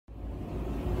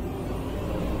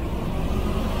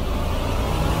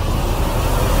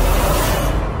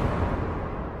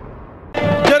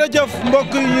jërëjëf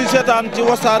mbokk yi ñuy seetaan ci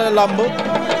Wassare Lamb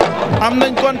am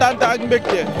nañ kontaan ak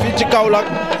mbégte fii ci Kaolack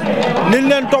niñ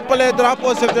leen toppalee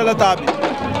drapeau chef de l'État bi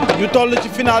ñu toll ci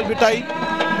final bi tey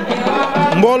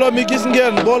mbooloo mi gis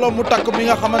ngeen mbooloo mu takk bi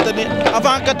nga xamante ni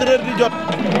avant 4 heures di jot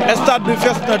stade bi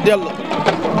fees na dell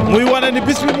muy wane ni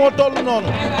bis bi moo toll noonu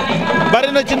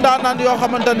bari na ci ndaanaan yoo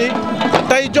xamante ni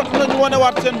tey jot nañu wane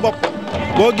waat seen bopp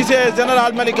boo gisee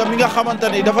général Malika mi nga xamante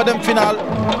ni dafa dem final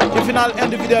ci final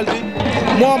individuel bi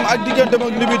moom ak digganteem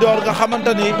ak Libidor nga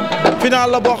xamante ni final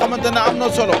la boo xamante ne am na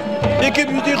solo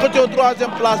équipe yi ciy xëccoo 3e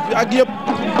place bi ak yëpp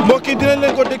mbokk yi dinañ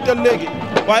leen ko dégtal léegi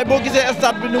waaye boo gisee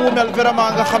stade bi ni mu mel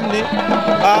vraiment nga xam ni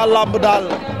lamb daal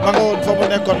ma nga woon fa mu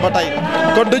nekkoon ba tey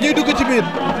kon dañuy dugg ci biir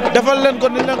defal leen ko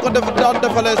ni leen ko daan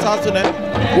defalee saa su ne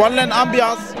wan leen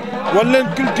ambiance wan leen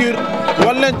culture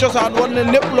wan leen cosaan wan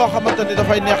leen lépp loo xamante ni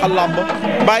dafay neexal lamb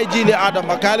bàyyi jiile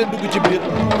Adama kaay leen dugg ci biir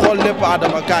xool lépp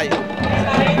Adama kaay.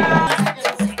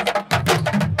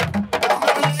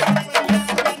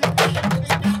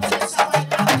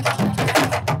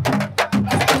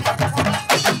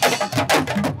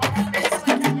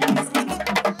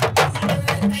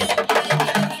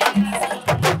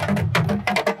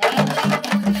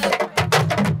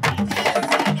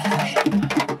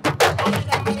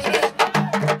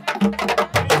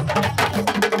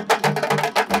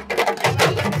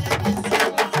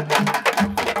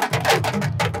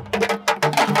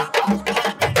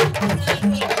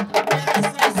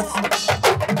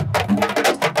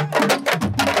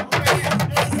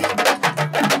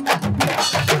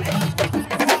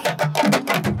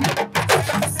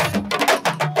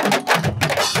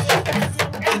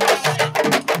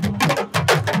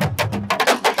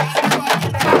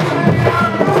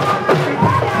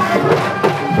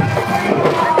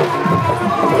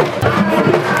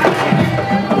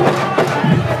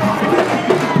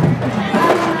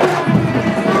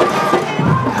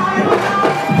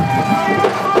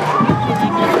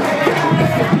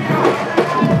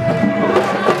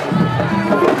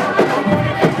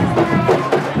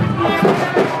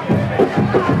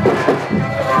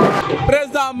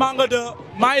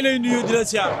 maa ngi lay nuyu di la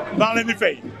siyaar. maa ngi leen di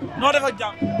fay. noo def ak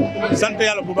jàmm. sant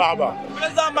yàlla bu baax a baax.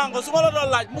 président Manga su ma la doon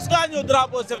laaj mos ngaa ñëw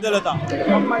drapeau chef de l'État.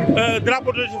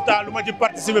 drapeau de l'État lu ma ci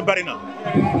participer bari na.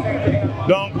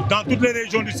 donc dans toutes les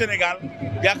régions du Sénégal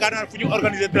yaakaar naa fu ñu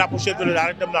organiser drapeau chef de l'État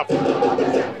rek dem naa fa.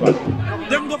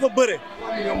 dem nga fa bëre.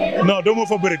 non doo ma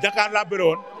fa bëre Dakar laa bëre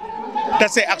woon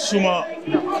tase ak suma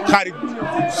xarit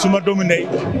suma doomu ndey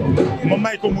ma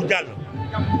may ko mu jàll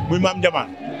muy maam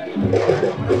Ndiamane.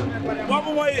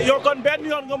 boobu mooy yow kon benn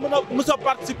yoon nga mës a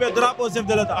participer drapeau chef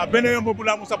de l'État. benn yoon boobu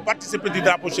laa mës a participer du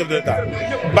drapeau chef de l'État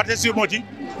participer moo ci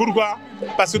pourquoi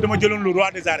parce que dama jëloon le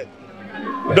roi des arènes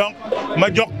donc ma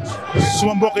jox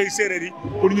suma mbokk yi séeréer yi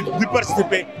pour ñu di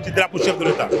participer ci drapeau chef de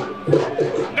l'État.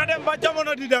 nga dem ba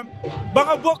jamono di dem ba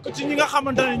nga bokk ci ñi nga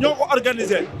xamante ne ñoo ko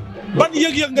organisé ban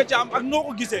yëg-yëg nga ci am ak noo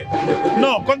ko gisee.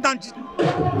 non kontaan ci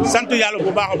sant yàlla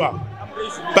bu baax a baax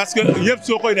parce que yëpp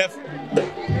soo koy def.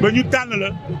 ba ñu tànn la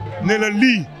ne la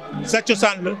lii sa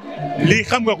cosaan la lii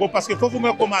xam nga ko parce que foofu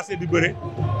nga commencé di bëre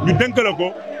ñu dénk la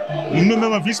ko ñu nommé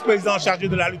ma vice-président chargé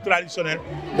de la lutte traditionnelle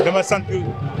dama sant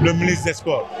le ministre des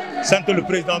sports sant le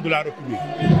président de la république.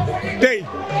 tey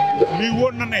lii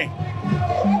woon na ne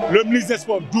le ministre des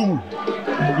sports juumul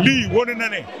lii woon na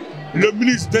ne le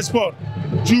ministre des sports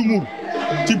juumul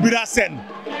ci Bira Sène.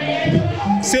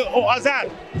 C'est au hasard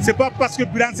c'est pas parce que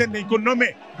Birane Sène dañ ko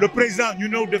nommé le président ñu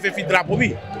ñëw defee fi drapeau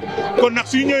bi kon nag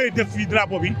suñu ñëwee def fi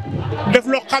drapeau bi def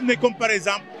loo xam ne comme par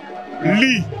exemple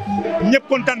lii ñëpp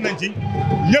kontaan nañ ci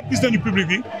ñëpp gis nañu public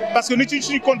bi parce que nit ci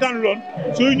suñu kontaan loon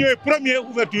suñu ñëwee première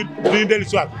ouverture duñu dellu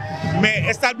soit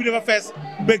mais stade bi dafa fees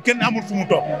ba kenn amul fu mu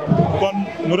toog kon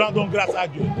nous rendons grâce à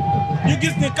Dieu. ñu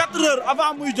gis ni 4 heures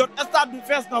avant muy jot stade bi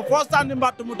fees na foo sànni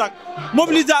mbàtt mu tàkk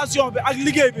mobilisation bi ak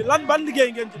liggéey bi ban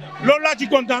liggéey ngeen ci def. loolu laa ci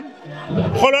kontaan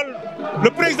xoolal le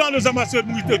président des amateurs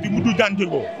mu ngi tëdd mu du daan jël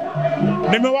ko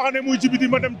ne ma wax ne muy ci biti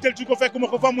ma dem tel ci ko fekk ma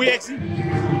ko fa muy egsi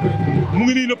mu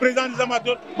ngi nii le président des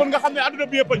amateurs kon nga xam ne adduna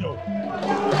bi yëpp a ñëw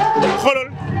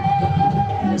xoolal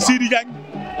Sidi Diagne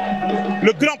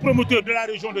le grand promoteur de la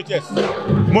région de Thiès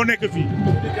moo nekk fii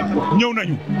ñëw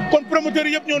nañu kon promoteurs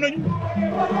yëpp ñëw nañu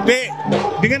te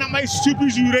di ngeen am ay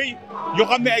surprise yu rëy yoo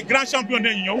xam ne ay grands champions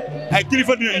dinañu ñëw ay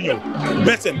kilifa dinañu ñëw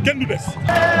mais seen kenn du des.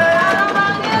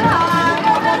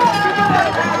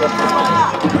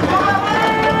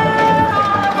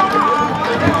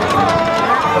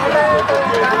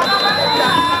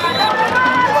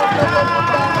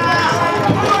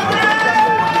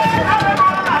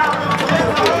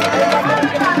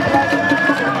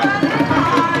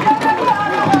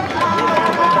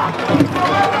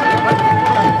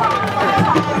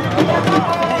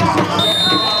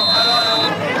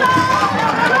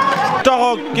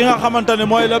 ki nga xamante ne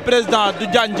mooy le président du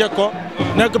Diagne ko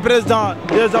nekk président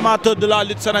des amateurs de la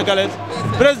lutte sénégalaise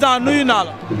président nuyu naa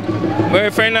la. mooy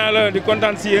fay naa la di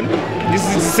kontaan si yéen di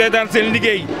seetaan seen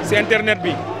liggéey si internet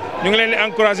bi ñu ngi leen di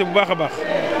encouragé bu baax a baax.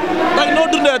 tey noo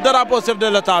dundee drapeau chef de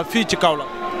l'État fii ci Kaolack.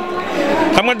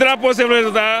 xam nga drapeau chef de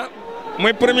l'État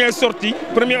mooy première sortie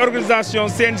première organisation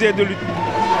CNG de lutte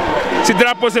si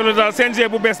drapeau chef de l'État CNG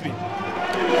bu bees bi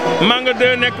maa nga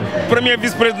de nekk premier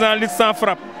vice président lutte sans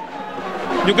frappe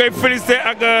ñu koy félicité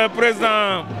ak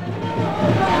président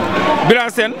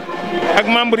Birasène ak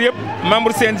membre yëpp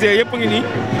membre CNG yëpp ngi nii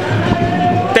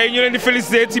tey ñu leen di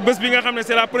félicité si bés bi nga xam ne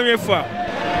c'est la première fois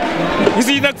ñu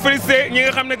si nag félicité ñi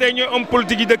nga xam ne tey ñooy homme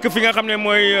politique yi dëkk fi nga xam ne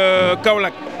mooy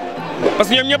Kaolack parce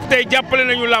que ñoom ñëpp tey jàppale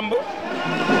nañu làmb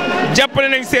jàppale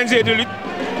nañ CNG de lutte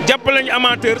jàppale nañu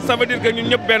amateur ça veut dire que ñun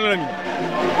ñëpp benn lañu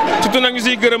surtout nag ñu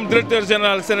siy gërëm directeur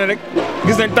général Sénégal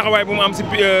gis nañ taxawaay bu mu am si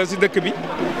dëkk bi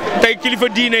tey kilifa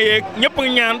diine yeeg ñëpp a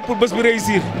ñaan pour bés bi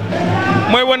réussir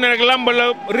mooy wane rek làmb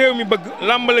la réew mi bëgg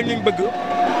làmb la ñu bëgg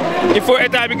il faut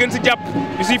état bi gën si jàpp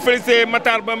ñu siy félicité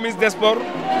Matar Ba ministre des sports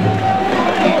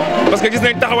parce que gis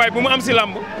nañ taxawaay bu mu am si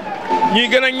làmb ñuy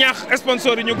gën a ñaax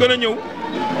sponsors yi ñu gën a ñëw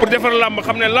pour defar làmb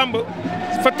xam ne làmb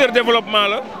facteur développement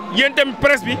la yéen tamit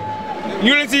presse bi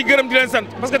ñu leen siy gërëm di leen sant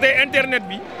parce que tey internet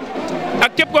bi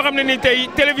ak képp koo xam ne nii tey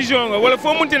télévision nga wala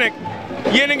foo munti nekk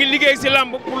yéen a ngi liggéey si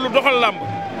làmb pour lu doxal làmb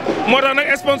moo tax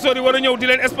nag sponsors yi war a ñëw di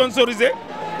leen sponsoriser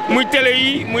muy télé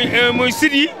yi muy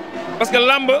site yi parce que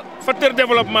làmb facteur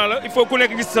développement la il faut ku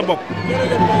nekk gis sa bopp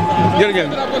jërëjëf.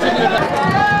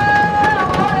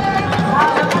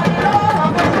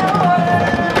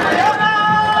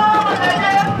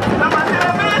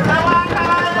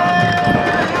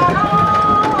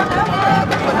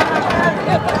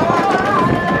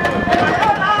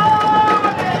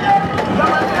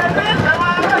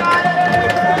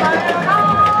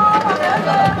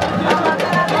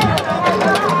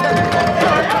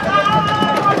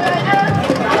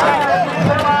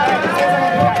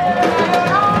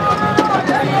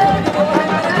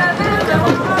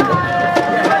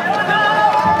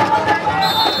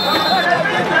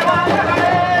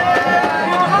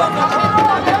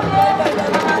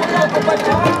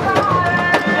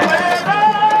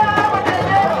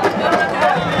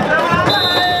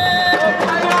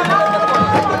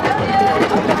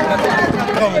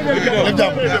 lépp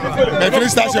jàmm mais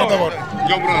félicitations d'abord.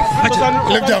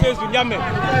 lépp jàmm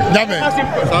Ndiame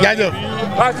jaajëf.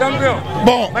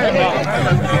 bon.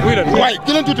 waay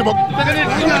ki leen tuuti boog.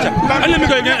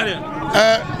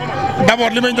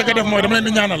 d'abord li may njëkk a def mooy dama leen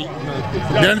di ñaanal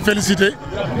di leen féliciter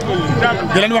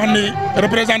di leen wax ni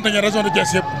représenté ngeen région de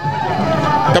Thiès yëpp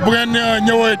te bu ngeen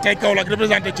ñëwee tey Kaolack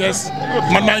représenté Thiès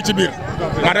man maa ngi ci biir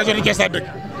man région de Thiès laa dëkk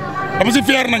dama si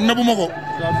fier nag nëbbu ma ko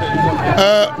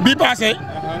bii passé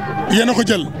yéen a ko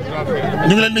jël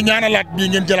ñu ngi leen di ñaanalaat bii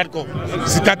ngeen jëlaat ko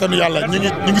si kàttanu yàlla ñu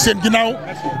ngi seen ginnaaw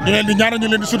ñu ngi leen di ñaanal ñu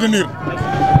leen di soutenir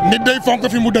nit day fonk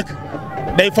fi mu dëkk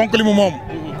day fonk li mu moom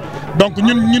donc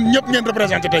ñun ñëpp ngeen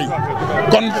représenté tey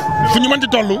kon fu ñu mën ci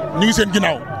toll ñu ngi seen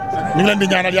ginnaaw ñu ngi leen di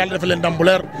ñaanal yàlla dafa leen ndam bu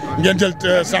leer ngeen jël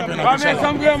championnat incha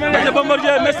allah.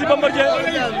 Bombardier merci Bombardier.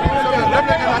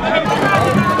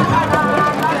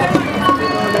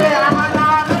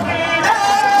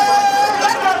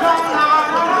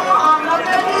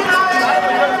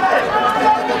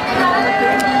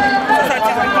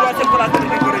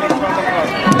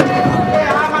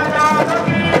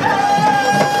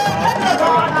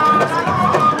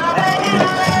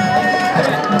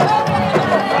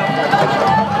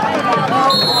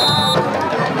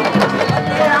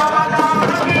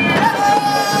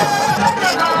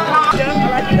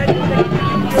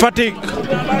 Fatick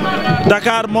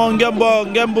Dakar moo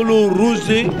ngembulu rouge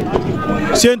li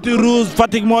ceinture rouge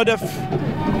Fatick moo def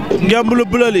ngembulu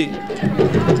bleu li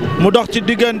mu dox ci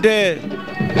diggante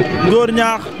Ngor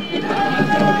Ñaax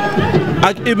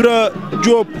ak Ibra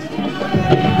Diop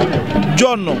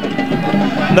Jonn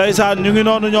ndeysaan ñu ngi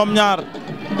noonu ñoom ñaar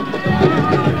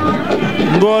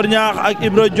Ngor Ñaax ak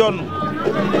Ibra Jonn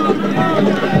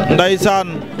ndeysaan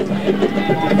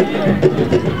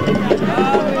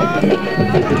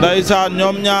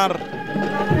ñoom ñaar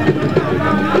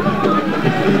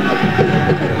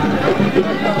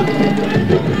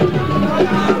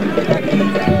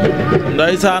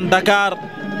ndeysaan Dakar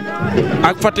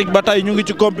ak Fatick ba tey ñu ngi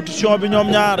ci compétition bi ñoom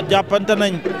ñaar jàppante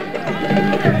nañ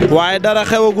waaye dara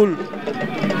xewagul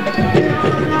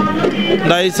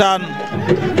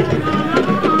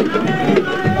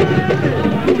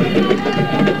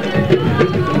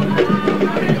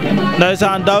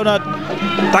ndeysaan daw na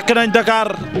takk nañ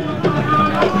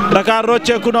Dakar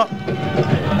rocceeku na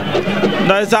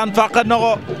ndeysaan fàqat na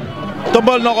ko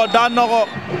tëmbal na ko daan na ko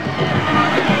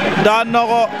daan na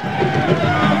ko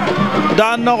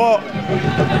daan na ko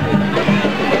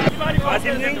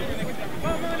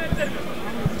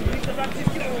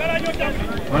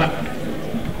voilà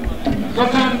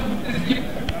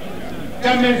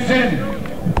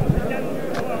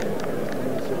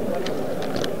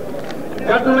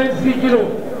 86 kilos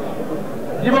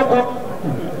Djibo Kop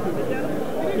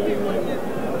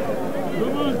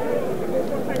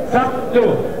Sapto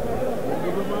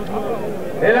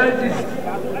El Hadji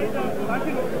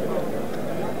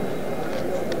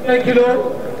 1 kilo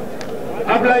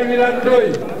Ablaye Wilane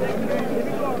Ndoye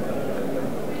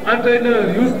entraîneur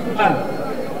Youssou Al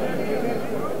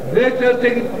directeur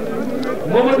technique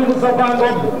Mamadou Moustapha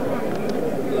Ngom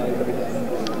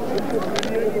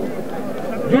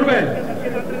Diourbel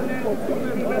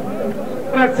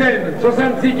Sène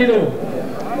 66 kilos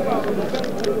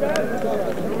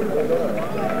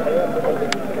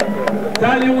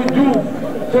Saliou Diouf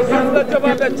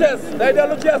 60 Thiès day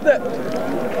dellu Thiès de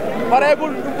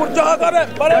pareegul pour joxe ko de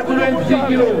pareegul 86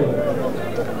 kilos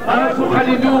Alassou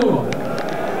Khalidou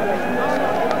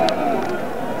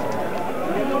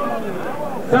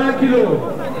 100 kilos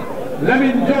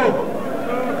Lamine Diop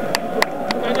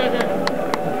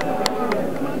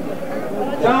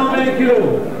 120 kilos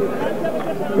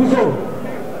Bousso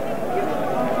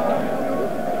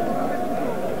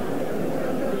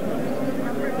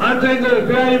entraîneur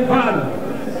Birahim Fall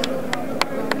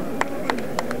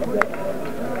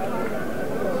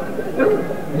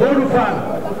Modou Fall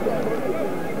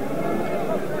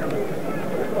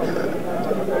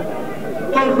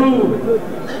Ordour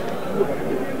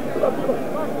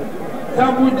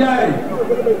Sambou Ndiaye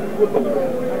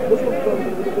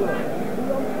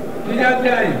Tidiane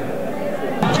Ndiaye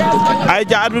ay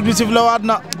ca arbitre bi sifflé waat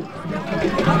na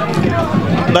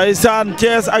ndeysaan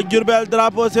Thiès ak Diourbel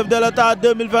drapeau chef de l'État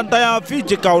 2021 fii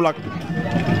ci Kaolack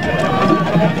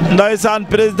ndeysaan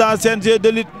président CNG de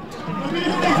lutte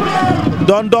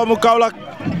doon doomu Kaolack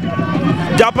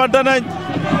jàppante nañ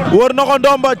wër na ko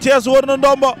ndomba Thiès wër na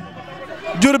ndomba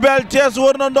Diourbel Thiès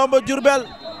wër na ndomba Diourbel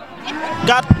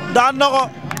kat daan na ko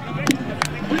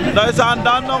ndeysaan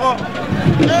daan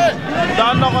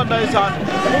na ko ndeysaan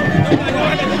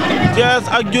Thiès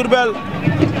ak Diourbel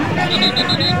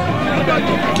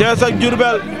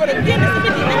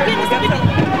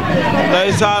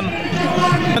ndeysaan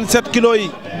 27 kilos yi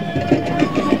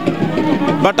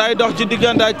ba tey dox ci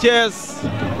diggante Thiès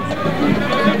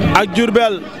ak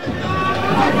Diourbel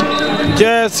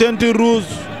Thiès ceinture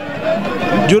rouge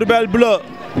Diourbel bleu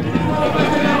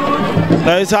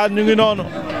ndeysaan ñu ngi noonu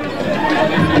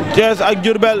Thiès ak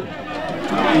Diourbel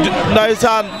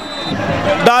ndeysaan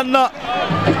daan na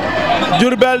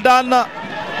Diourbel daan na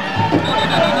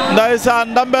ndeysaan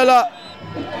ndambe la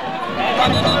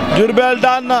Diourbel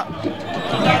daan na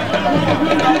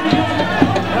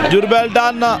Diourbel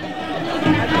daan na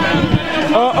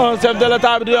 1-1 chef de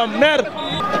l'État bi di yom mer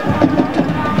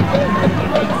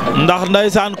ndax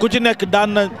ndeysaan ku ci nekk daan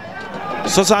na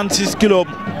 66 kilos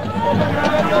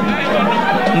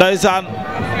ndeysaan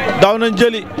daw nañ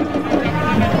jëli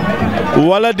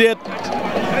wala déet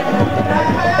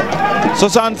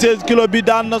 76 kilos bi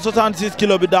daan na 66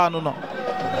 kilos bi daanu na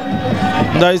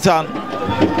ndeysaan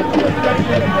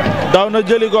daw na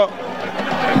jëli ko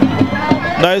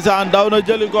ndeysaan daw na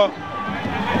jëli ko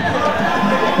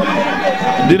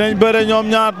dinañ bëre ñoom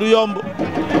ñaar du yomb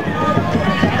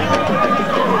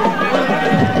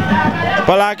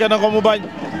plaqué na ko mu bañ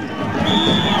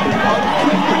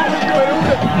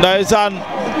ndeysaan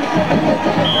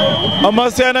Eumeu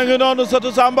Sène a ngi noonu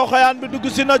sëtu Samba Xoyaan bi dugg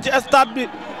si na ci stade bi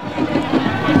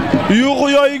yuuxu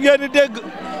yooyu ngeen di dégg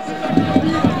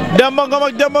Demba Ngom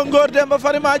ak Demba Ngor Demba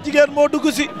Farima jigéen moo dugg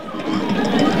si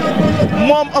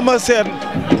moom Eumeu Sène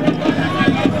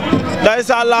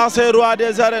ndeysaan l'ancien roi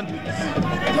des arènes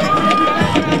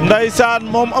ndeysaan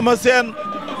moom Eumeu Sène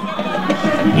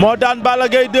moo daan Balla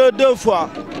Gaye 2 fois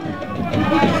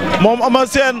moom Eumeu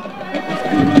Sène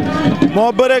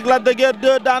moo bëreeg Lac de Guiers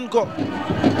 2 daan ko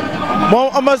moom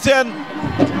Eumeu Sène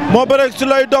moo bëreeg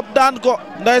Souleye Diop daan ko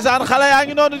ndeysaan xale yaa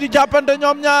ngi noonu di jàppante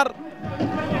ñoom ñaar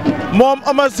moom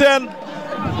Eumeu Sène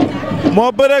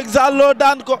moo bëreeg Zallo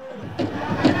daan ko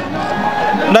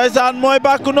ndeysaan mooy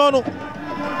bàkk noonu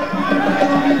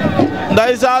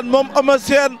ndeysaan moom Eumeu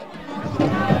Sène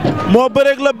moo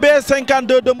bëreeg la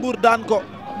B52 de Mbour daan ko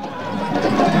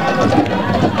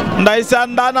ndeysaan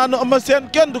ndaanaanu Eumeu Sène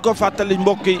kenn du ko fàttali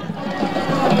mbokk yi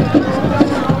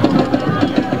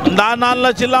ndaanaan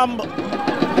la ci làmb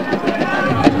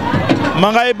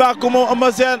ma ngay bàkk moom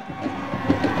Eumeu Sène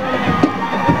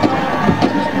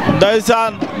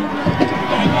ndeysaan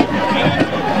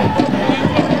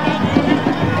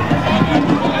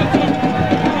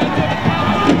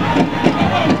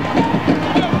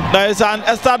Ndeysaan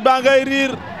stade baa ngay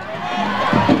riir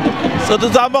sëtu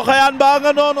Samba Xayaan baa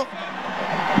nga noonu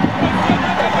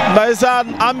Ndeysaan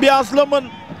ambiance la mën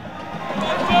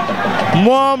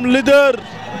moom leader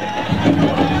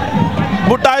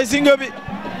bu taay singa bi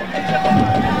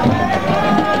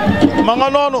ma nga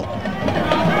noonu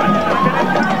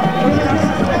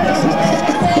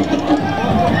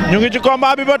ñu ngi ci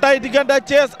combat bi ba tey diggante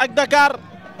Thiès ak Dakar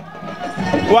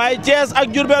waaye Thiès ak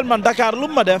Diourbel man Dakar lu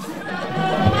ma def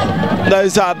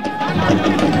ndeysaan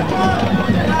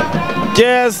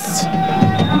Thiès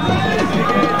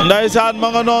ndeysaan ma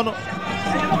nga noonu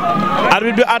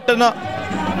arbitre bi àtte na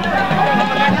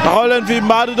taxaw leen fii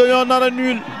mbaadu dañoo nar a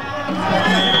nul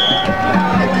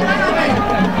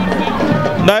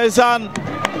ndeysaan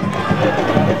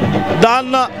daan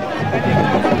na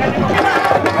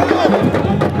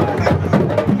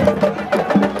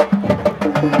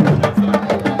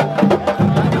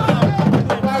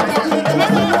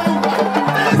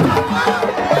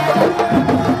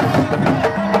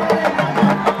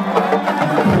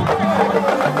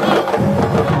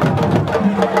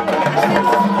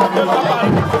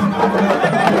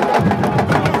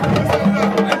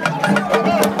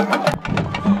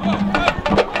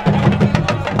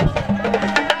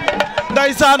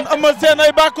Ndeysaan Eumeu Sène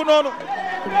ay bàkku noonu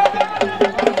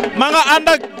ma nga ànd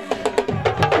ak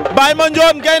Baye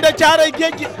Mandione gaynde caaray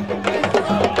géej gi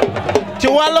ci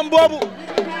wàllam boobu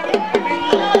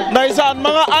Ndeysaan ma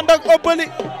nga ànd ak Obeuli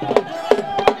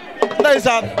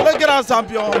Ndeysaan le grand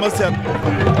champion Eumeu Sène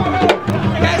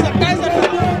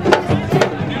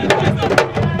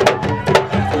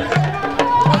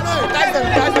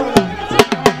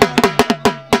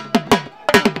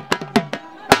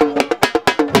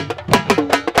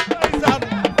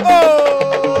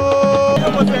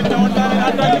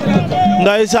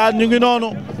Ndeysaan ñu ngi noonu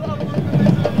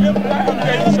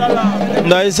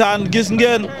Ndeysaan gis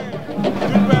ngeen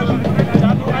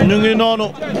ñu ngi noonu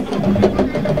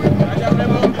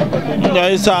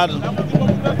Ndeysaan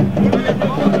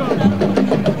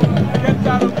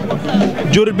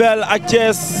Diourbel ak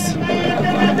Thiès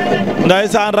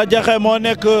Ndeysaan Radiakhé moo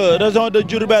nekk région de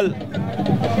Diourbel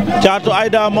Thiatou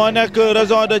Aïda moo nekk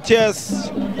région de Thiès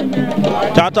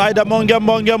Thiatou Aïda moo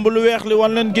ngemb lu weex li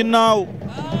wan leen ginnaaw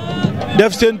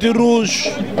def ceinture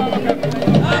rouge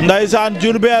Ndeysaan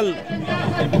Diourbel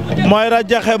mooy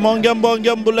Radiakhé moo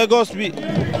ngemb Lagos bi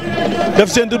def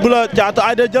ceinture bleu Thiatou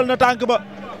Aïda jël na tànk ba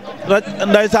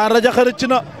Ndeysaan Radiakhé rëcc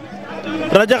na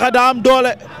Radiakhé daa am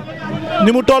doole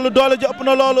ni mu toll doole ji ëpp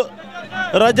na loolu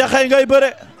Radiakhé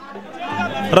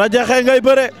ngay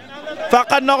bëre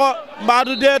faqat na ko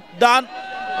mbaadu deet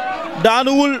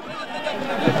daanuwul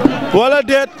wala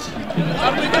deet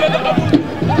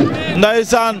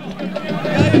Ndeysaan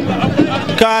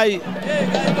kaay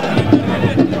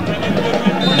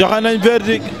joxe nañ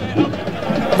verdict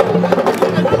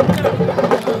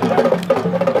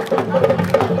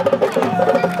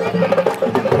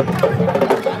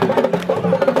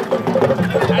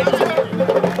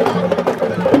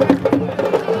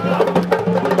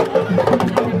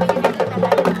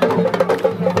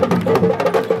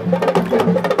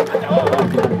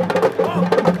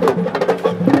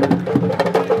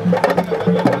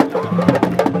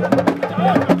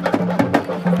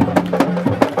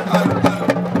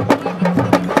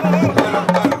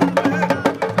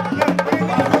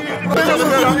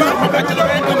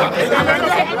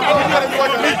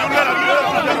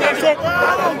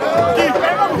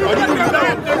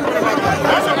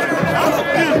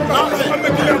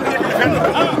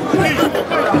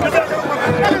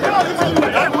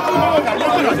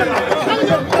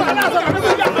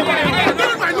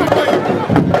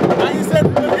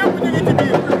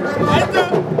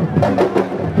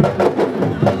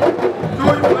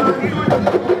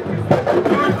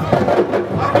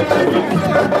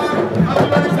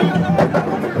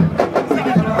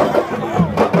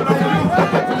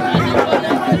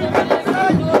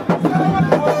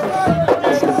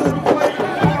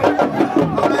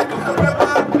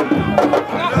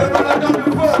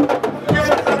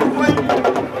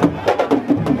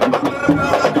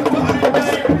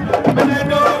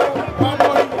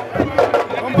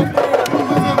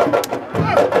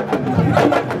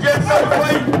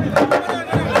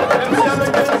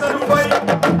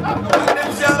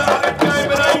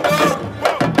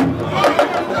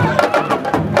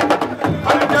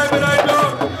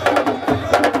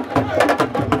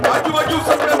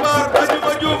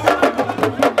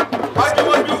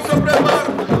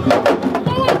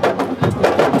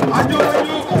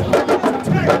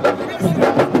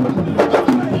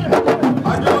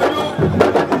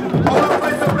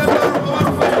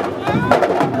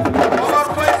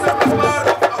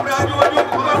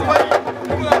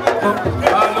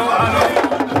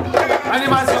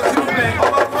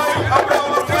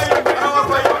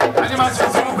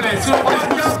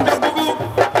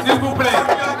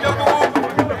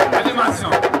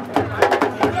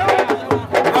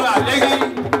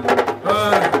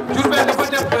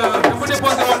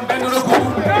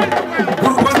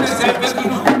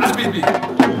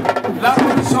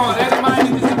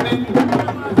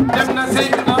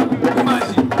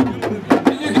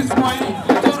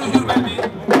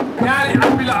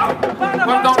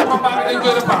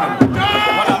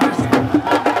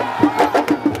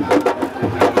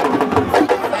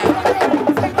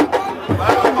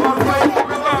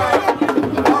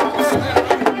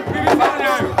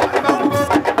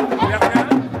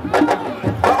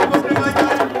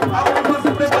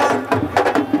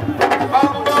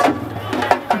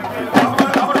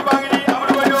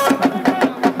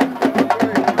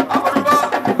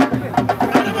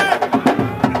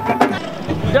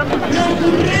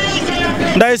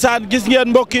Ndeysaan gis ngeen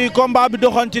mbokk yi combat bi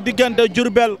doxoon ci diggante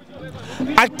Diourbel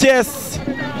ak Thiès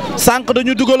sànq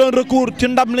dañu dugaloon recours ci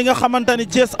ndam li nga xamante ni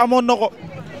Thiès amoon na ko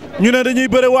ñu ne dañuy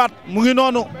bëre waat mu ngi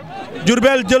noonu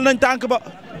Diourbel jël nañ tànk ba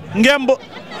ngemb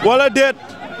wala déet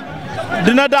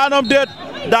dina daanoom déet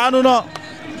daanu na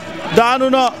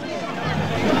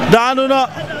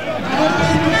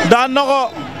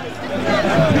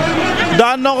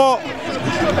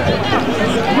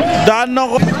daan na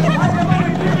ko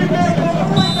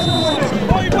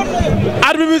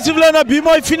arbitre bi sifflé na bii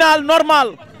mooy final normal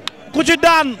ku ci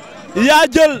daan yaa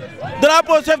jël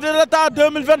drapeau chef de l'État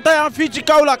 2021 fii ci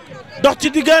Kaolack dox ci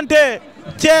diggante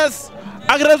Thiès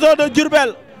ak réseau de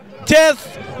Diourbel Thiès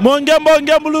moo ngemboo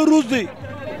ngemb lu rouge li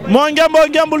moo ngemboo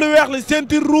ngemb lu weex li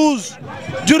ceinture rouge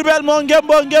Diourbel moo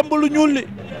ngemboo ngemb lu ñuul li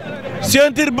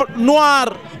ceinture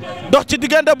noire dox ci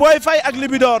diggante Boy Faye ak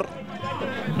Libidor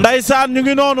ndeysaan ñu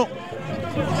ngi noonu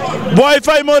Boy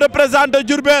Faye moo représenté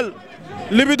Diourbel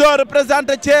Libidor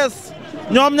représenté Thiès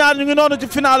ñoom ñaar ñu ngi noonu ci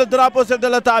finale drapeau chef de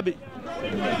l'État bi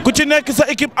ku ci nekk sa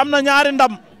équipe am na ñaari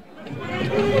ndam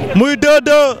muy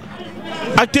 2-2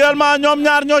 actuellement ñoom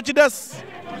ñaar ñoo ci des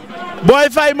Boy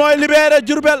Faye mooy libéré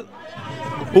Diourbel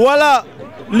wala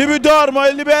Libidor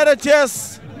mooy libéré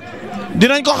Thiès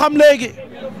dinañ ko xam léegi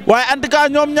waaye en tout cas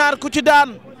ñoom ñaar ku ci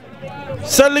daan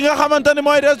sa li nga xamante ni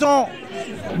mooy raison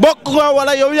bokk ko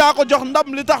wala yow yaa ko jox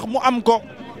ndam li tax mu am ko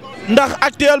ndax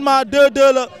actuellement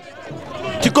 2-2 la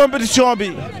ci compétition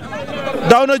bi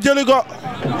daw na jëli ko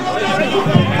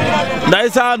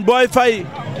ndaysaan Boy Faye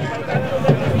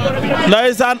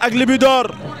ndaysaan ak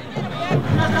Libidor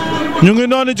ñu ngi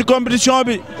noonu ci compétition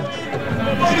bi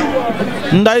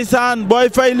ndaysaan Boy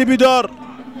Faye Libidor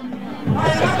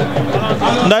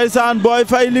ndaysaan Boy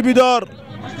Faye Libidor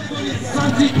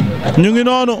ñu ngi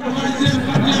noonu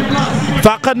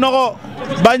fàqat na ko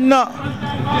bañ na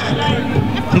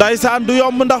ndaysaan du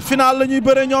yomb ndax final la ñuy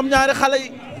bëre ñoom ñaari xale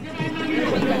yi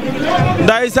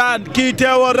ndaysaan kii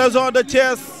teewoo région de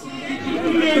Thiès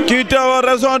kii teewoo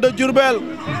région de Diourbel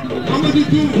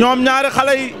ñoom ñaari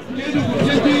xale yi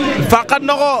fàqat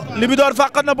na ko Libidor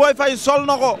fàqat na Boy Faye sol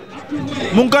na ko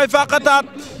mu ngi koy fàqataat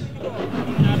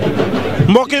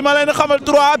mbokk yi ma leen xamal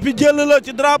 3 appuis jël la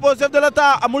ci drapeau chef de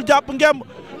l'État amul jàpp ngemb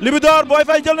Libidor Boy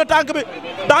Faye jël na tànk bi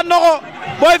daan na ko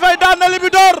Boy Faye daan na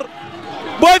Libidor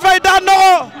Boy Faye daan na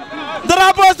ko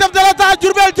drapeau chef de l'État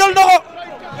Diourbel jël na ko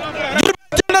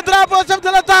Diourbel jël na drapeau chef de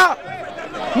l'État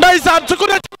ndeysaan su ko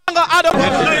dee ci nga Adam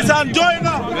ndeysaan jooy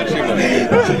na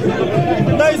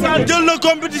ndeysaan jël na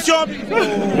compétition bi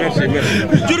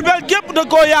Diourbel gépp da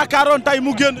koo yaakaaroon tey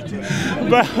mu génn ci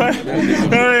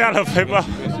yàlla fay baax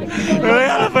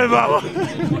yàlla fay baax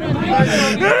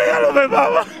yàlla fay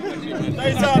baax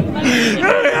ndeysaan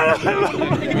yàlla fay baax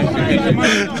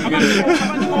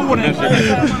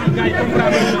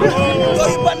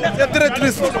c'est très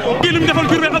triste kii li mu defal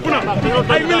Diourbel ëpp na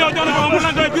ay millions jox na ko mu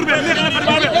naan Diourbel neex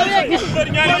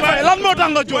na lan moo tax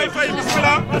nga jooy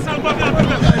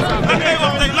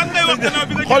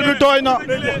xol bi tooy na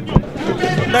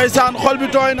ndeysaan xol bi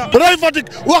tooy na rey Fatick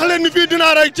wax leen ni fii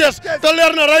dinaa rey Thiès te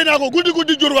leer na rey naa ko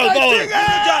guddi Diourbel bawol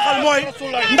jaaxal mooy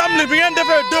ndam li bi ngeen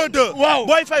defee 2-2 waaw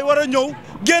Boy Faye war a ñëw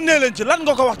génnee leen ci lan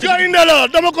nga ko wax ci gaynde la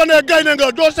dama ko ne gaynde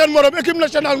nga doo seen morom équipe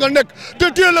nationale nga nekk te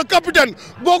tu es le capitaine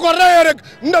boo ko reyee rek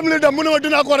ndam li dem mu ne ma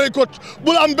dinaa ko rey coach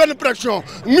bul am benn pression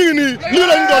mi ngi nii lii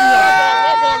lañ doon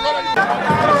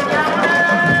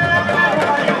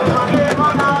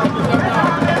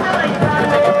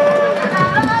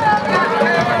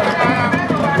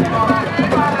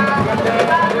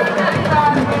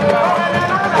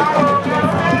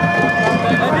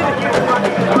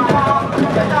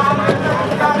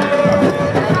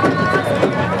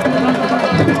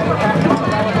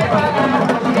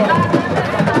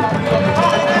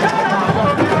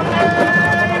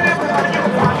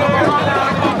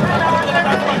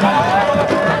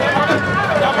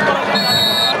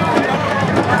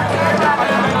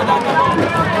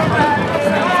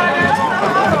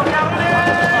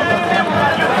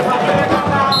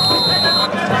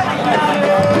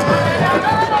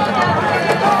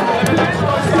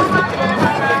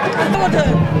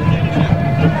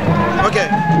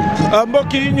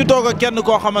mbokk yi ñu toog ak kenn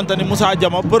koo xamante ni Moussa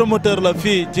Diama promoteur la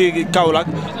fii ci Kaolack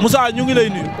Moussa ñu ngi lay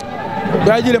nuyu.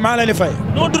 gaa ji maa ngi leen di fay.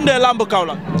 noo dundee lamb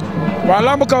Kaolack. waaw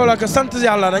lamb Kaolack sant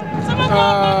yàlla rek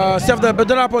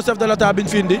drapeau chef de l'État bi ñu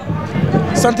fi indi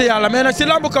sant yàlla mais nag si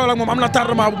lamb Kaolack moom am na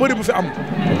tardement bu bëri bu fi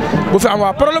am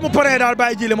waaw problème mu parrain daal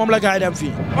bàyyi jile moom la gars yi dem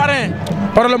fii. parrain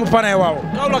problème mu parrain waaw.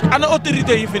 Kaolack ana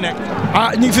autorité yi fi nekk.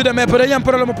 ah ñu ngi fi demee dañuy am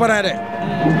problème mu parrain de.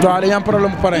 waaw dañuy am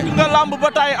problème mu parrain. nga lamb ba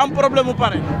taay am problème mu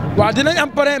parrain. waaw dinañ am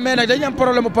parrain mais nag dañuy am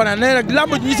problème mu parrain nee nag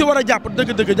lamb ñi si war a jàpp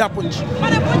dëgg-dëgg jàppuñ ci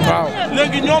waaw.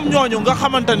 léegi ñoom ñooñu nga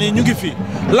xamante ni ñu ngi fi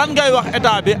lan ngay wax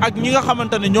état bi ak ñi nga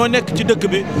xamante ni ñoo nekk ci dëkk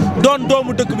bi doon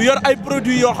doomu dëkk bi yor ay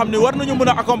produits yoo xam ne war nañu mën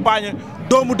a accompagner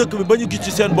doomu dëkk bi ba ñu gis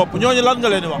ci seen bopp ñooñu lan nga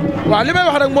leen di wax. waaw li may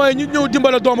wax rek mooy ñu ñëw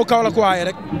dimbale doomu Kaolack waaye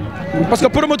rek parce que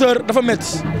promoteur dafa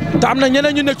métti te am na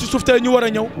ñeneen ñu nekk ci suuf tey ñu war a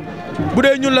ñëw bu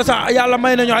dee ñun la sax yàlla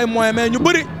may nañu ay moyens mais ñu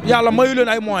bëri yàlla mayu leen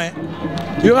ay moyens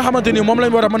yoo nga xamante ni moom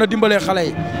lañ war a mën a dimbalee xale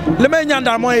yi li may ñaan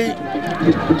daal mooy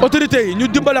autorités yi ñu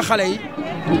dimbale xale yi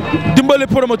dimbale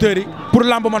promoteurs yi pour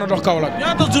lamb mën a dox Kaolack.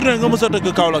 ñaata journée nga mës a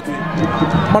dëgg Kaolack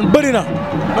fii. man bëri na.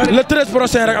 le 13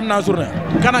 prochain rek am naa journée.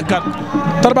 kan ak kan.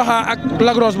 Tarbaxa ak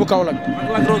Lagros bu Kaolack.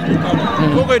 ak Lagros bu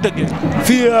Kaolack. foo koy dëggee.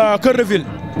 fii Kër de Ville.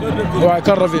 waaw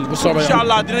Kër de Ville bu soobee yàlla. incha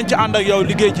allah dinañ ci ànd ak yow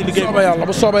liggéey ci liggéey. bu soobee yàlla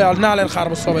bu soobee yàlla dinaa leen xaar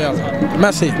bu soobee yàlla.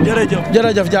 merci. jërëjëf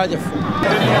jërëjëf jaajëf.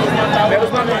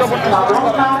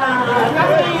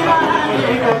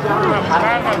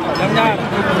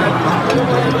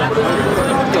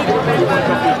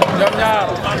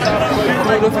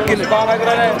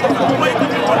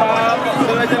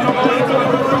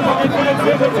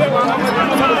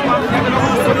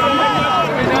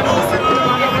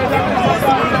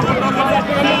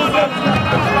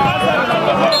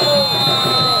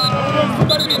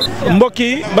 mbokk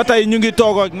yi ba tey ñu ngi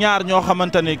toog ak ñaar ñoo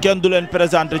xamante ni kenn du leen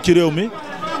présenté ci réew mi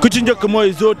ku ci njëkk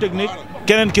mooy zootechnique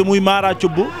keneen ki muy Mara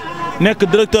Thioub nekk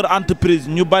directeur entreprise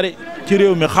ñu bari ci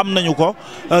réew mi xam nañu ko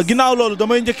ginnaaw loolu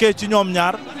damay njëkkee ci ñoom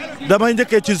ñaar damay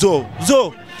njëkkee ci Zo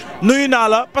nuyu naa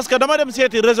la parce que dama dem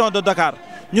seeti région de Dakar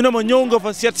ñu ne ma ñëw nga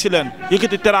fa seet si leen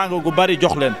yëkkati teraanga gu bari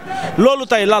jox leen loolu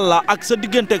tey lan la ak sa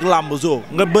digganteeg làmb Zo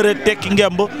nga bëre tekki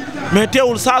ngemb mais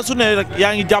teewul saa su ne rek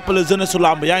yaa ngi jàppale jeunesse su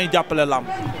làmb yaa ngi jàppale làmb.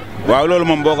 waaw loolu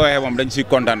moom boo ko waxee moom dañ siy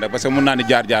kontaan rek parce que mun naa ne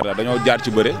jaar la dañoo jaar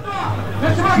ci bëre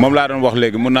moom laa doon wax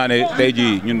léegi mun naa ne tey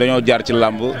jii ñun dañoo jaar ci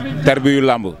làmb tarbiyu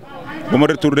làmb ba ma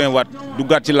retourné waat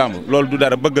duggaat ci làmb loolu du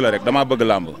dara bëgg la rek damaa bëgg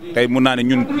làmb tey mun naa ne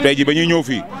ñun tey jii ba ñuy ñëw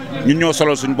fii ñun ñoo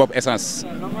solo suñu bopp essence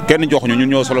kenn jox ñu ñun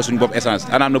ñoo solo suñu bopp essence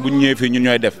anaam na bu ñu ñëwee fii ñun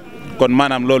ñooy def kon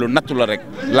maanaam loolu nattu la rek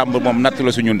làmb moom nattu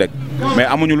la su ñun rek mais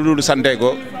amuñu lu dul sante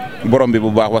ko borom bi bu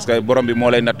baax parce que borom bi moo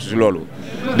lay nattu si loolu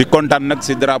di kontaan nag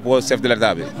si drapeau chef de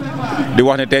l'état bi di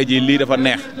wax ne tey jii lii dafa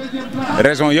neex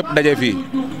région yëpp daje fii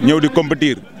ñëw di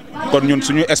compétir kon ñun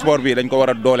suñu sport bi dañ ko war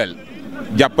a dooleel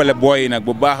jàppale booy yi nag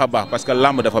bu baax a baax parce que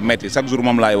lamb dafa metti chaque jour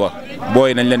moom laay wax booy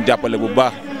yi nañ leen jàppale bu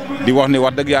baax di wax ni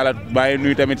wax dëgg yàlla bàyyi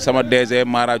nuyu tamit sama DG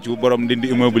Mara Thioub borom Ndindi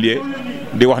immobilier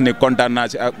di wax ni kontaan naa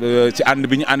si ànd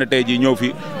bi ñu ànd tey jii ñëw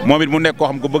fi moom it mu nekk koo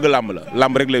xam ko bëgg lamb la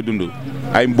lamb rek lay dund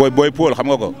ay booy Paul xam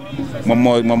nga ko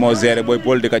moom moo géré booy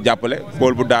Paul di ko jàppale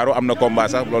Paul bu daaru am na combat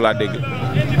sax loolu laa dégg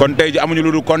kon tey ji amuñu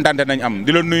lu dul kontaante nañ am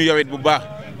di la nuyu yow it bu baax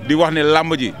di wax ne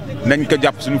lamb ji nañ ko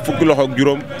jàpp suñu fukki loxo ak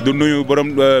juróom di nuyu borom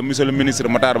monsieur le ministre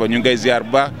Matar Ba ñu ngi koy ziar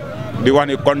bu baax di wax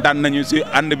ni kontaan nañu si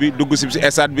ànd bi dugg si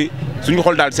stade bi suñu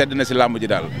xol daal sedd na si lamb ji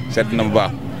daal sedd na bu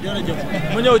baax.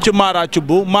 jërëjëf ma ñëw ci Mara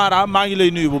Thioub Mara maa ngi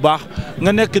lay nuyu bu baax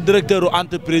nga nekk directeur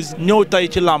entreprise ñëw tey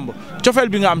ci lamb cofeel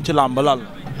bi nga am ci lamb lal.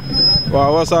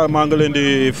 waaw Wassare maa ngi leen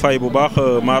di fay bu baax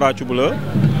Mara Thioub la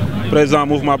président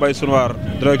mouvement Bay Sunu Waar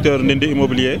directeur Ndindi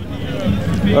immobilier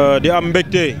di am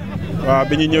mbégte waaw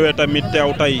bi ñu ñëwee tamit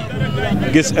teew tey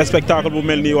gis spectacle bu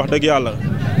mel nii wax dëgg yàlla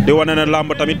di wane ne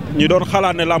làmb tamit ñi doon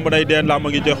xalaat ne làmb day dee làmb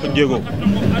ngi jox jéego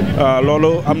waaw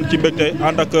loolu am ci mbégte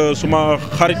ànd ak suma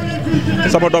xarit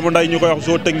sama doomu nday ñu koy wax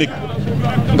zootechnique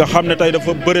nga xam ne tey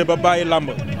dafa bëre ba bàyyi làmb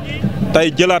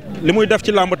tey jëlaat li muy def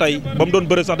ci làmb tey ba mu doon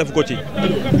bëre sax def ko ci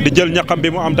di jël ñaqam bi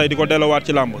mu am tey di ko delloowaat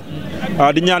ci làmb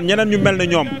waaw di ñaan ñeneen ñu mel ne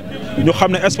ñoom ñu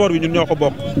xam ne sport bi ñun ñoo ko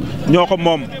bokk ñoo ko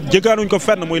moom jégaanuñ ko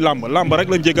fenn muy làmb làmb rek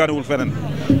lañ jégaanuwul feneen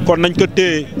kon nañ ko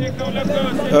téye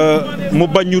mu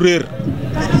bañ ñu réer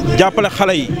jàppale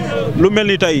xale yi lu mel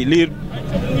ni tey lii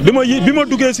bi ma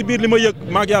duggee si biir li ma yëg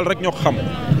maag yàlla rek ñoo ko xam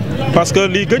parce que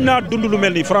lii gëj naa dund lu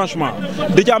mel nii franchement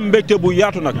di ci am mbégte bu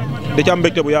yaatu nag di ci am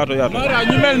mbégte bu yaatu.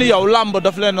 ñu mel ni yow làmb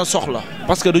daf leen a soxla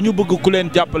parce que dañu bëgg ku leen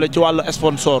jàppale ci wàllu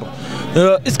sponsor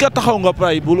est-ce que taxaw nga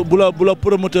pay bu la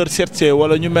promoteur seetsee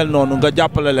wala ñu mel noonu nga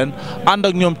jàppale leen ànd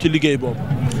ak ñoom ci liggéey boobu.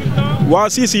 waaw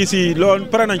si loolu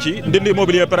pare nañ ci Ndindi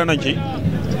immobilier pare nañ ci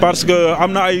parce que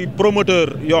am na ay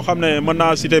promoteur yoo xam ne mën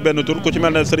naa citer benn tur ku ci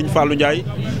mel ne Serigne Fallou Ndiaye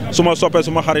su ma soppee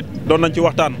suma xarit doon nañ ci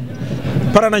waxtaan.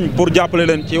 pare nañ pour jàppale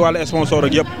leen ci wàllu sponsor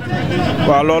ak yëpp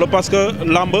waaw loolu parce que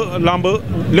lamb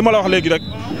li ma la wax léegi rek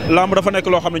lamb dafa nekk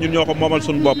loo xam ne ñun ñoo ko moomal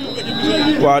suñu bopp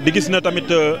waaw di gis ne tamit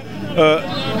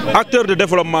acteur de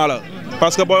développement la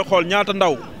parce que booy xool ñaata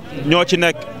ndaw ñoo ci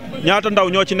nekk ñaata ndaw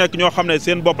ñoo ci nekk ñoo xam ne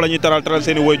seen bopp la ñuy teral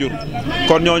seen i wayjur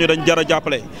kon ñooñu dañ jar a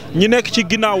jàppale ñi nekk ci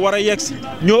ginnaaw war a yegsi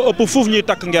ñoo ëpp fuuf ñuy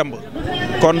takk ngemb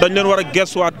kon dañ leen war a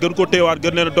gestuwaat gën ko téewaat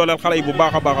gën leen a dooleel xale yi bu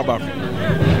baax a baax a baax.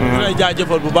 ñu lay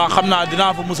jaajëfal bu baax xam naa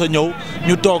dinaa fa mos a ñëw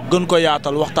ñu toog gën ko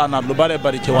yaatal waxtaanaat lu bare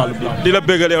bari ci wàllu bi. di la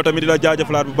béggal yow tamit di la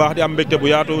jaajëfalaat bu baax di am mbégte bu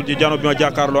yaatu ci jano bi ma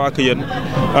jàkkaarloo ak yéen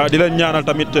di leen ñaanal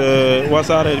tamit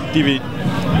Wassare TV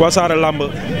Wassare lamb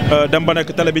dem ba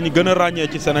nekk télé bi ñu gën a ràññee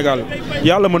ci Sénégal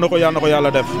yàlla mën na ko yàlla na ko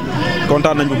yàlla def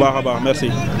kontaan nañ bu baax a baax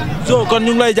merci. so kon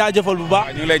ñu ngi lay jaajëfal bu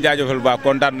baax. ñu ngi lay jaajëfal bu baax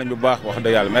kontaan nañ bu baax wax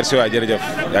dëgg yàlla merci waay jërëjëf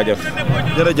jaajëf.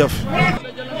 jërëjëf.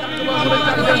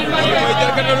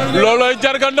 loolooy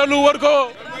jargandalu wër ko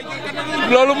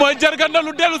loolu mooy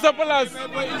jargandalu dellu sa place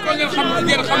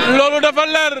loolu dafa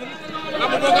leer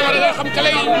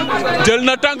jël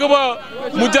na tànk ba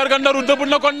mu jargandalu dëbb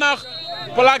na ko naax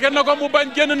plaqué na ko mu bañ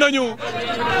génn nañu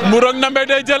Mburok Ndambe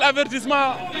day jël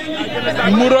avertissement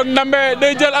Mburok Ndambe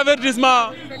day jël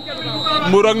avertissement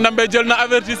Mburok Ndambe jël na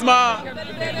avertissement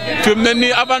fi mu ne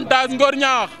nii avantage Ngor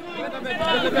Ñaax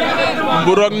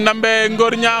Mburok Ndambe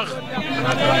Ngor Ñaax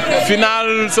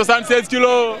final 76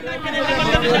 kilos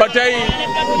ba tey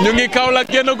ñu ngi Kaolack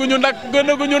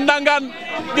génnaguñu Ndangaan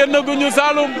génnaguñu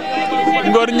Saloum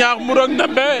Ngor Ñaax Mburok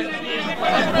Ndambe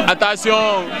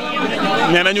attention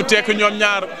nee nañu tekk ñoom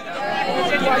ñaar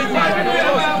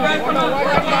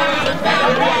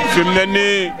fi mu ne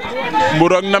nii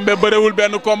Mburok Ndambe bëriwul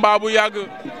benn combat bu yàgg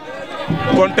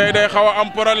kon tey day xaw a am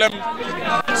problème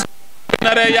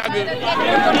naree yàgg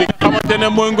ki nga xamante ne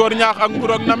mooy Ngor Ñaax ak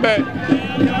Mburok Ndambe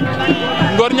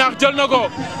Ngor Ñaax jël na ko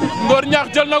Ngor Ñaax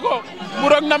jël na ko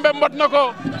Mburok Ndambe mbot na ko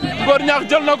Ngor Ñaax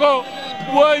jël na ko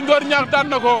wooy Ngor Ñaax daan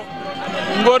na ko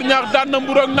Ngor Ñaax daan na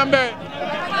Mburok Ndambe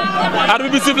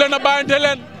arbitre bi sifflé na bàyyante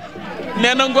leen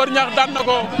nee na Ngor Ñaax daan na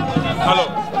ko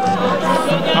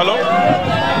allo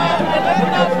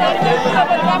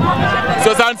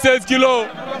 76 kilos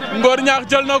Ngor Ñaax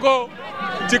jël na ko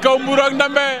ci kaw Mburok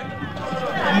Ndambe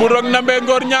Mburok Ndambe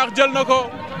Ngor Ñaax jël na ko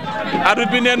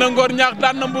arbitre bi nee na Ngor Ñaax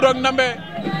daan na Mburok Ndambe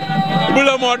bu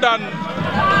la moo daan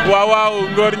waaw waaw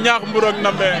Ngor Ñaax Mburok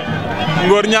Ndambe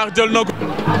Ngor Ñaax jël na ko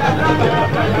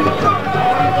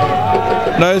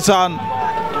ndeysaan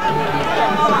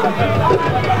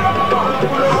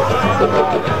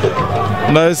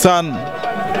ndeysaan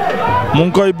mu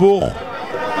ngi koy buux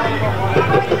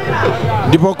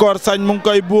Dibakor Sagne mu ngi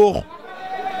koy buux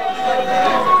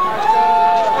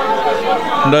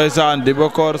ndeysaan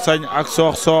Dibakor Sagne ak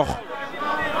soox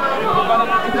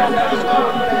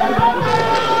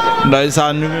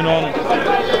ndeysaan ñu ngi noonu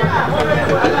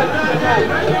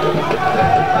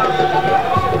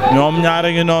ñoom ñaare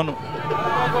ngi noonu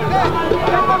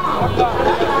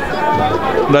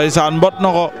ndeysaan mbot na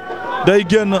ko day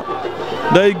génn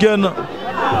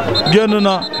génn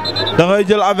na da ngay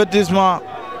jël avertissement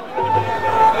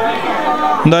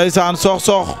ndeysaan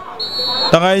soox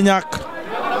da ngay ñàkk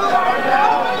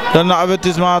dana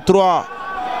avertissement 3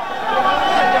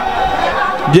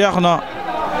 jeex na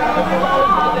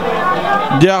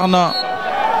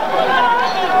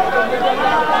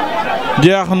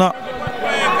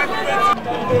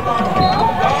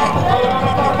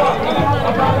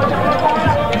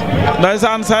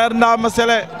ndeysaan Sayer Ndama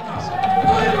Sele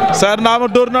Sayer Ndama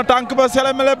dóor na tànk ba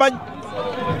Sele mele bañ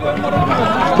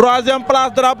 3e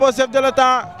place drapeau chef de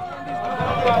l'État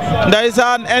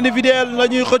ndeysaan individuel la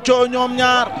ñuy xëccoo ñoom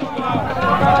ñaar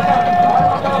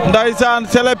ndeysaan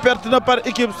Sele perte na par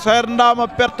équipe Sayer Ndama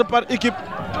perte par équipe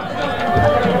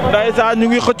ndeysaan ñu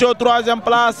ngi xëccoo 3e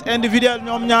place individuel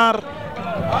ñoom ñaar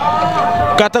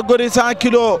catégorie 100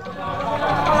 kilos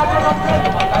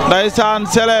ndeysaan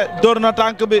Sele dóor na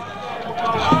tànk bi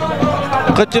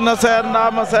xëcc na Sayer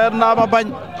Ndama bañ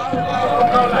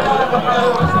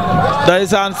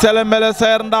ndeysaan Sele mele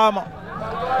Sayer Ndama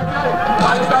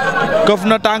këf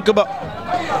na tànk ba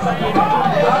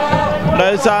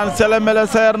ndeysaan Sele mele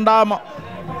Sayer Ndama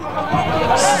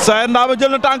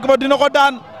jël na tànk ba dina ko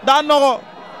daan na ko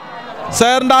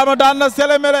Sayer Ndama daan na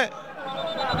Sele mele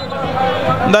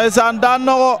ndeysaan daan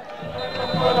na ko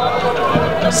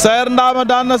Sayer Ndama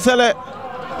daan na Sele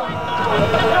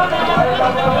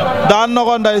daan na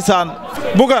ko ndeysaan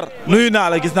Boucar nuyu naa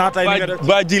la gis naa tey ni nga def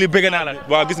ba jili bëgg naa la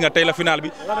waaw gis nga tey la final bi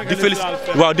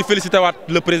di féliciter waat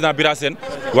le président Bira Sène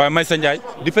waaye Maysa Ndiaye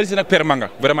di féliciter nag Père Manga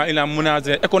vraiment il a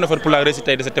ménagé et qu'on a fait pour la réussite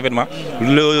de cet événement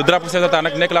le drapeau chef de l'État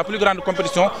nag nekk la plus grande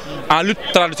compétition en lutte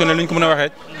traditionnelle ni ñu ko mën a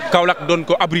waxee Kaolack doon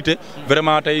ko abrité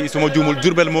vraiment tey su ma juumul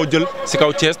Diourbel moo jël si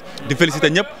kaw Thiès di féliciter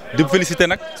ñëpp di féliciter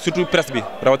nag surtout presse bi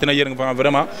rawatina yéen nga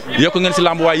vraiment yokk ngeen si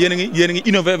lamb waaye yéen a ngi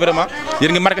innové vraiment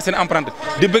yéen a ngi marqué seen empreinte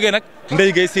di bëggee nag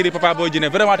Ndeye Gueye Siri Papa Boy ne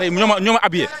vraiment tey ñoo ma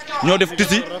habillé ñoo def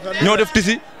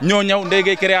tisi ñoo ñëw Ndeye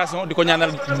Gueye création di ko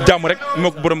ñaanal jàmm rek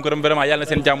moo ko borom këram vraiment yàlla na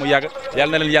seen jàmm yàgg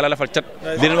yàlla na leen yàlla lafal cat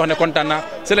di leen wax ne kontaan naa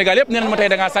Sénégal yëpp nee nañ ma tey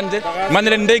da ngaa sañse man ne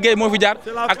leen Ndeye Gueye moo fi jaar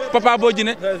ak Papa Boy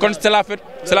Djiné kon c'est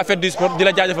la fête du sport di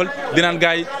la jaajëfal di naan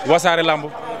gars yi Wassare lamb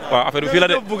waaw affaire bi fii la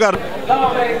de.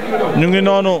 ñu ngi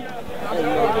noonu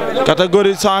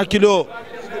catégorie 100 kilos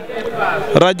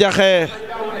Radiakhé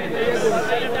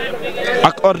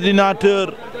ak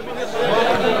ordinateur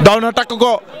daw na takk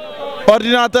ko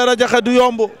ordinateur Radiakhé du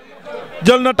yomb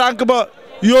jël na tànk ba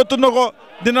yóotu na ko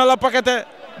dina la paqueté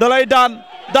da lay daan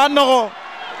na ko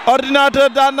ordinateur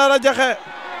daan na Radiakhé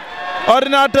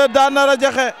ordinateur daan na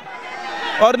Radiakhé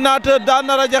ordinateur daan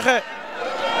na Radiakhé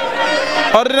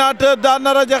ordinateur daan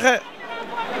na Radiakhé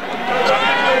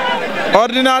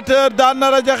ordinateur daan na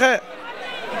Radiakhé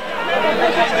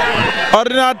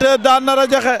ordinateur daan na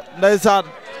Radiakhé ndeysaan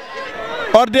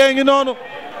ordee ngi noonu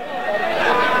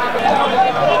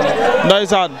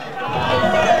ndeysaan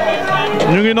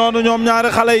ñu ngi noonu ñoom ñaari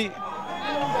xale yi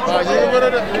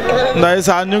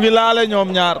ndeysaan ñu ngi laale ñoom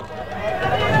ñaar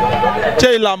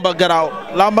cey lamba garaaw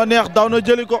lamba neex daw na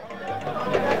jëli ko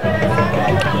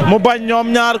mu bañ ñoom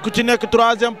ñaar ku ci nekk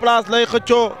 3e place lay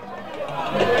xëccoo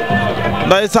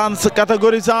ndeysaan sa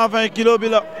catégorie 120 kilos bi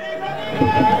la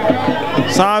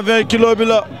 120 kilos bi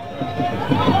la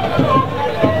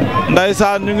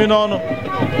ndeysaan ñu ngi noonu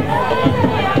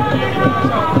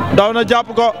daw na jàpp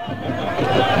ko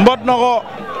mbot na ko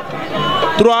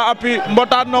 3 appuis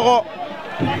mbotaat na ko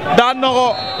daan na ko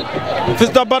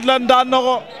Fils de Batlen daan na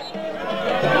ko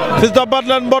Fils de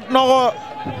Batlen mbot na ko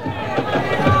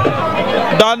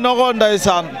daan na ko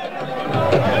ndeysaan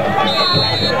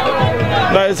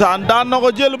daan na ko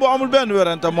jël bu amul benn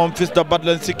werante moom Fils de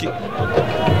Batlen sikki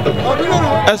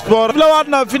sport la waat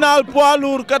na final poids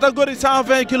lourd catégorie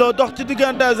 120 kilos dox ci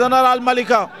diggante Général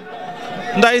Malika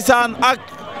ndeysaan ak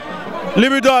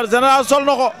Libidor Général sol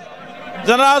na ko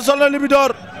Général sol na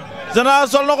Libidor Général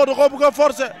sol na ko du ko bëgg a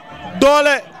forcer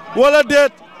doole wala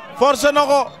déet forcer na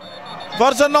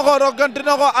ko rogganti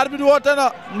na ko arbitre woote na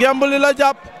ngemb li la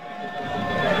jàpp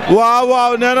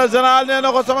waaw nee na Général nee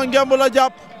na ko sama ngemb la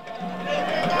jàpp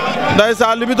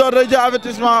ndeysaan Libidor day jël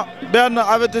avertissement benn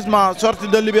avertissement sortie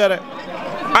de libéré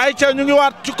ayca ñu ngi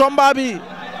waat ci combat bi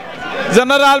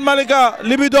Général Malika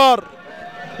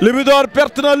Libidor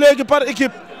perte na léegi par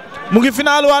équipe mu ngi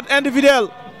final waat individuel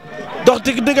dox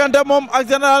ci diggante moom ak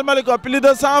Général Malika plus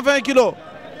de 120 kilos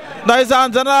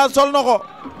ndeysaan Général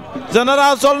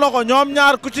sol na ko ñoom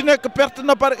ñaar ku ci nekk perte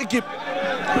na par équipe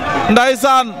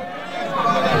ndeysaan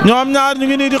ñoom ñaar ñu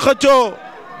ngi nii di xëccoo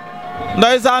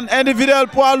ndeysaan individuel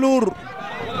poids lourd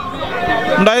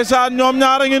ndeysaan ñoom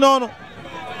ñaar a ngi noonu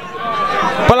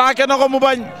plaqué na ko mu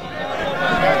bañ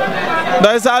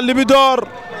ndeysaan Libidor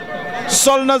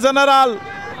sol na Général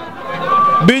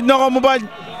biij na ko mu bañ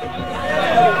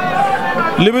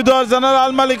Libidor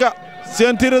Général Malika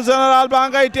ceinture Général ba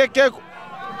ngay tekkeeku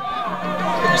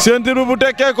ceinture bu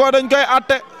tekkeekoo dañ koy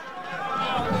atte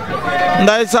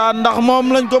ndeysaan ndax moom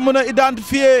lañ ko mën a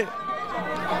identifier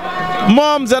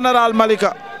moom Général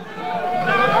Malika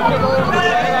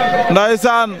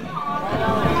ndeysaan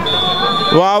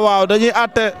waaw dañuy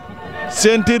atte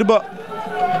ceinture ba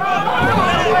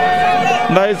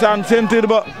ndeysaan ceinture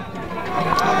ba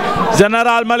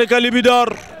Général Malika Libidor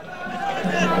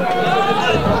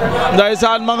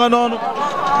ndeysaan ma nga noonu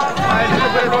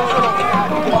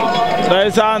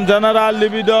ndeysaan Général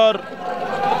Libidor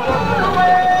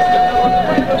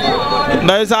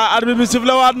ndeysaan arbitre bi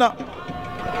sifflé waat na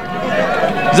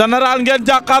Général ngeen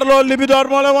jàkkaarloo Libidor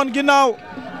moo leen woon ginnaaw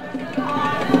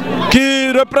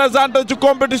kii représenté ci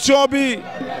compétition bi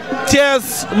Thiès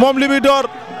moom Libidor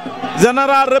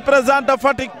Général représenté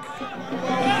Fatick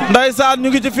ndeysaan ñu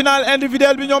ngi ci final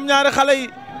individuel bi ñoom ñaari xale yi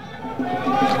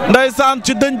ndeysaan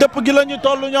ci dëñ dëpp gi la ñu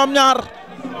toll ñoom ñaar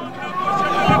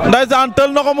ndeysaan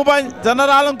tël na ko mu bañ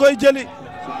Général a ngi koy jëli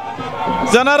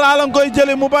Général a ngi koy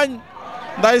jëli mu bañ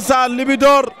ndeysaan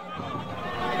Libidor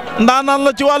ndaanaan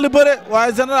la ci wàllu bëre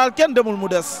waaye Général kenn demul mu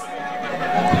des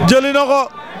jëli na ko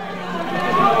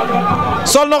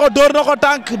sol na ko dóor na ko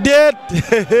tànk déet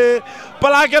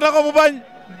plaqué na ko mu bañ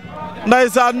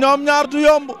ndeysaan ñoom ñaar du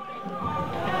yomb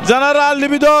Général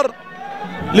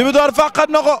Libidor fàqat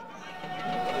na ko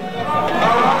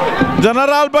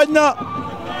Général bañ na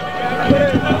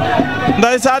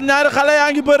ndeysaan ñaari xale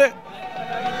yaa ngi bëre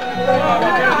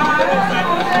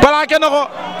plaqué na ko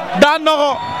daan na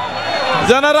ko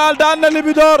Général daan na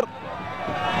Libidor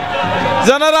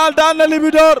Général daan na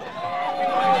Libidor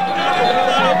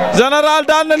Général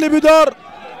daan na Libidor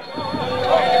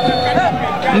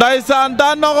ndeysaan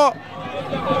daan na ko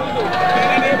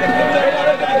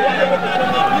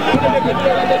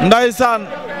Ndeysaan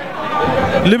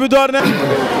Libidor ne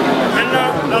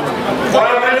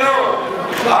Voilà maintenant,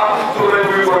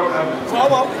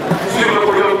 sur le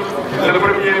podium, le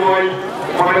premier mooy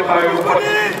Mohamed Ayou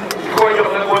Fati ko jox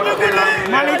nag moo tax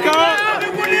Malika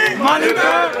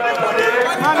Malika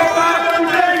Malika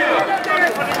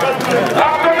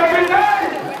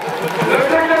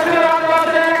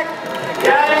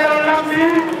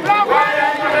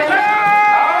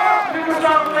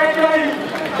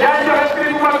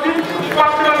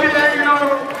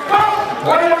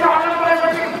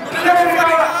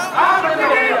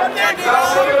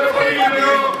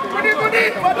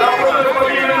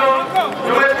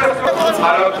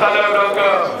Alors tout à l'heure donc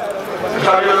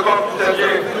Charles le corps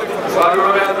Sergé va nous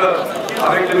remettre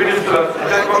avec le ministre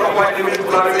et encore accompagné le ministre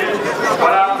pour la remise.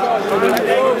 Voilà.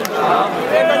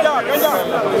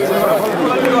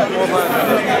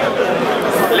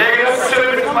 Léegi nag monsieur le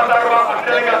ministre Matar Ba ak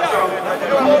délégation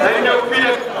dañu ñëw fii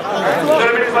nag monsieur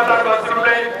le ministre Matar Ba s'il vous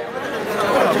plaît.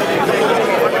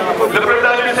 Le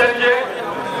président du CNG,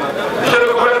 monsieur le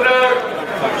gouverneur,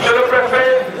 monsieur le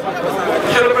préfet,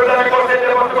 monsieur le président du conseil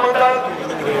départemental,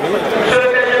 monsieur le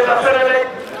DG de la Sénégal,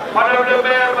 madame le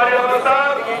maire Mariam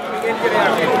Wassare,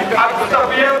 ak staff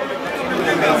bi yëpp,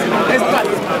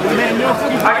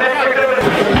 ak les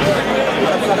secrétaires.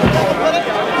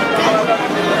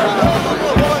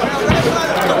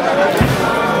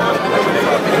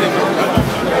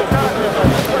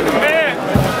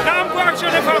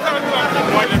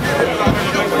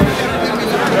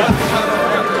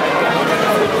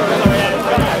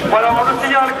 Voilà, on nous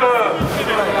signale que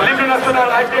l'hymne national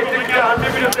a été exécuté en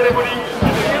début de cérémonie.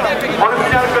 On nous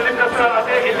signale que l'hymne national a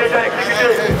été déjà exécuté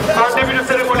en début de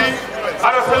cérémonie.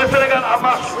 Alors c'est le Sénégal en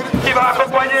marche qui va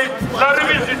accompagner la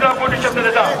remise du drapeau du chef de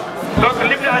l'État. Donc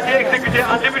l'hymne a été exécuté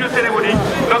en début de cérémonie.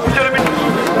 Donc monsieur le ministre,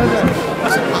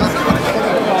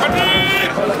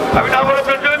 avec d'abord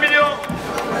 2 millions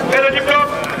et le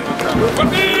diplôme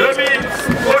remis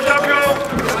au champion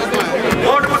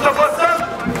Maud Moustapha Sall.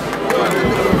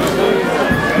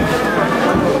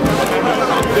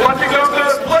 Pratiquement que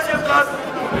 3e place,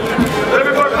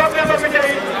 remis pour le premier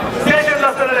capitaine, DG de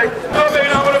la Sénégal. Donc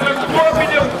une enveloppe de 3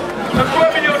 millions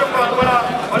de francs. Voilà,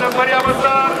 madame Mariam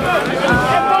Wassare.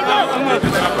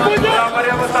 Madame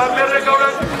Mariam Wassare, maire de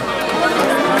Kaolack.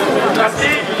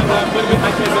 Merci.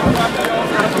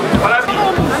 Voilà.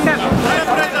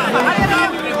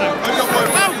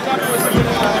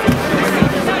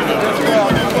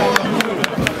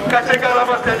 Gàcce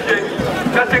ngalaama Sergé,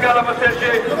 gàcce ngalaama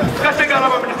Sergé, gàcce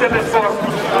ngalaama ministère des Sports.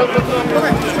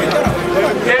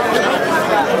 Et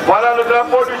voilà le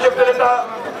drapeau du chef de l'État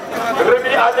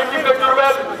remis à l'équipe de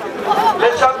Diourbel.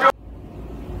 Les